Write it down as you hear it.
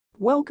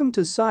Welcome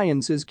to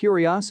Science is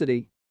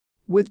Curiosity.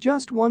 With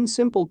just one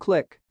simple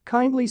click,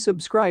 kindly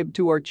subscribe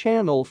to our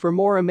channel for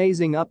more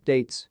amazing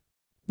updates.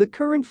 The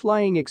current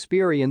flying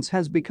experience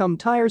has become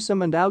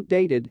tiresome and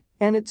outdated,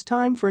 and it's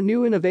time for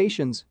new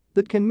innovations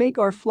that can make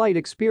our flight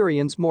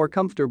experience more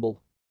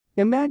comfortable.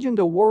 Imagine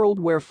a world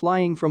where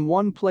flying from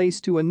one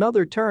place to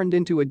another turned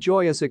into a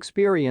joyous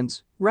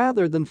experience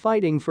rather than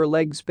fighting for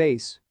leg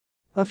space.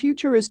 A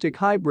futuristic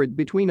hybrid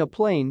between a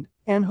plane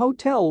and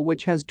hotel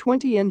which has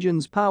 20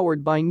 engines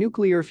powered by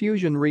nuclear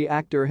fusion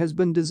reactor has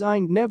been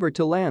designed never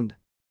to land.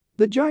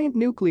 The giant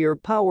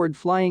nuclear-powered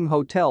flying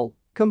hotel,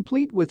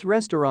 complete with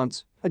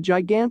restaurants, a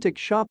gigantic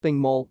shopping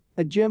mall,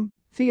 a gym,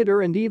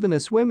 theater and even a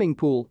swimming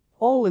pool,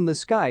 all in the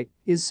sky,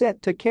 is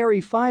set to carry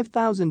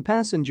 5,000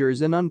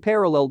 passengers in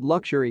unparalleled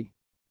luxury.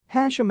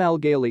 Hashim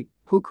Al-Ghaili,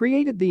 who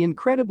created the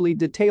incredibly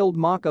detailed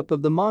mock-up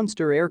of the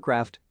monster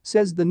aircraft,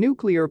 says the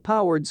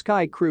nuclear-powered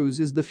Sky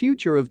Cruise is the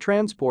future of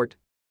transport.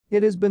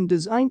 It has been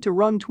designed to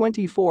run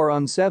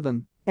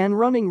 24/7, and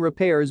running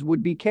repairs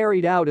would be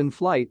carried out in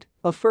flight,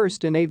 a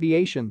first in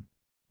aviation.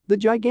 The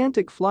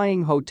gigantic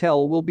flying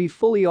hotel will be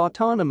fully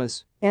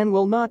autonomous and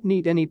will not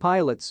need any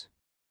pilots.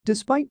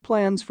 Despite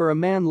plans for a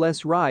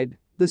man-less ride,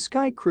 the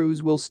Sky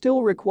Cruise will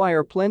still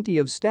require plenty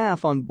of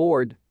staff on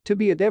board to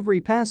be at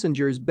every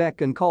passenger's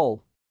beck and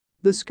call.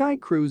 The Sky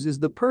Cruise is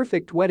the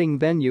perfect wedding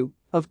venue,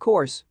 of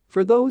course,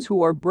 for those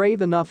who are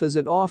brave enough, as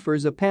it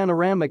offers a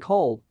panoramic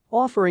hull,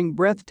 offering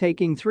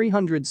breathtaking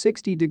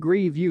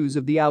 360-degree views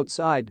of the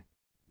outside.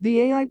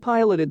 The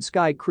AI-piloted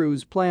Sky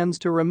Cruise plans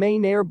to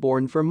remain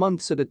airborne for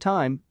months at a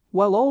time,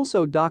 while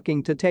also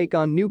docking to take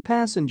on new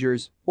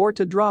passengers or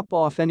to drop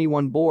off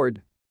anyone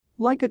bored.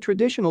 Like a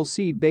traditional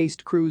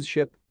sea-based cruise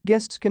ship,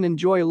 guests can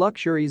enjoy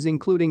luxuries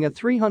including a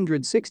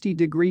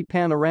 360-degree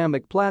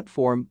panoramic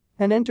platform,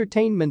 an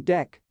entertainment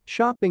deck,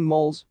 shopping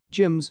malls,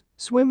 gyms,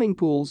 swimming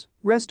pools,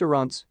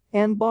 restaurants,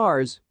 and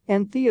bars,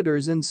 and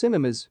theaters and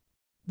cinemas.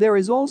 There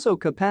is also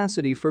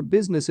capacity for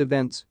business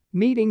events,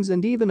 meetings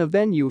and even a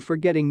venue for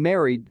getting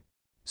married.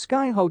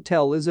 Sky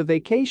Hotel is a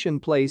vacation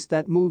place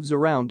that moves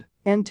around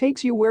and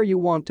takes you where you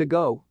want to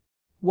go.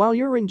 While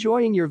you're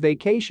enjoying your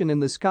vacation in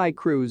the Sky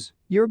Cruise,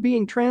 you're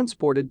being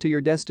transported to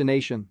your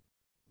destination.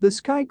 The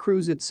Sky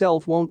Cruise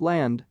itself won't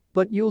land,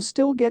 but you'll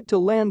still get to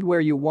land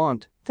where you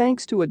want,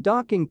 thanks to a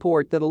docking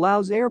port that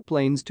allows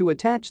airplanes to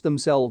attach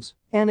themselves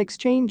and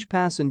exchange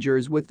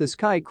passengers with the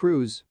Sky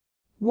Cruise.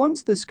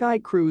 Once the Sky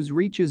Cruise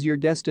reaches your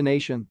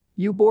destination,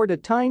 you board a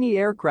tiny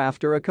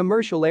aircraft or a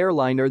commercial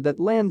airliner that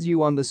lands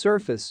you on the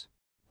surface.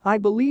 I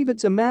believe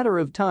it's a matter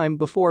of time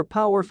before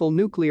powerful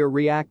nuclear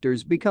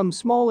reactors become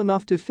small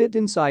enough to fit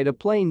inside a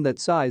plane that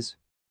size.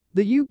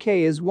 The UK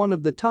is one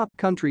of the top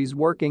countries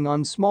working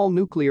on small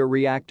nuclear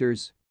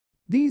reactors.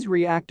 These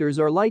reactors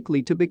are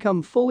likely to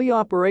become fully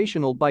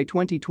operational by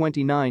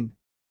 2029.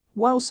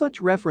 While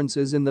such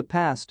references in the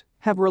past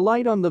have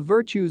relied on the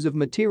virtues of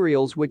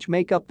materials which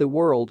make up the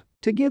world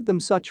to give them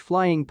such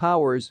flying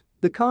powers,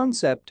 the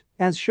concept,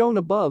 as shown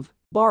above,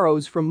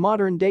 borrows from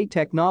modern-day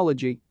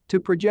technology to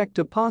project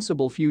a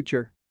possible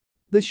future.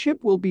 The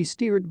ship will be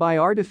steered by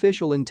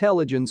artificial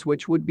intelligence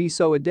which would be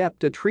so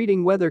adept at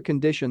treating weather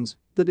conditions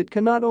that it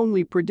can not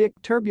only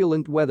predict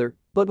turbulent weather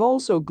but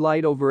also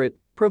glide over it,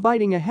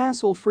 providing a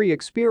hassle-free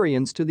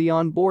experience to the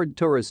onboard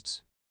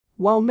tourists.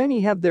 While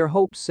many have their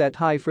hopes set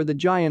high for the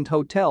giant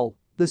hotel,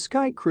 the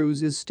Sky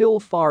Cruise is still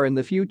far in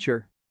the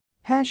future.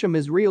 Hashim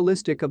is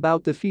realistic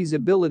about the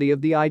feasibility of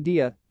the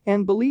idea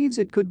and believes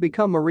it could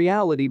become a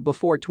reality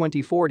before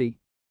 2040.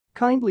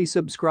 Kindly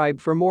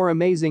subscribe for more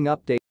amazing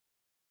updates.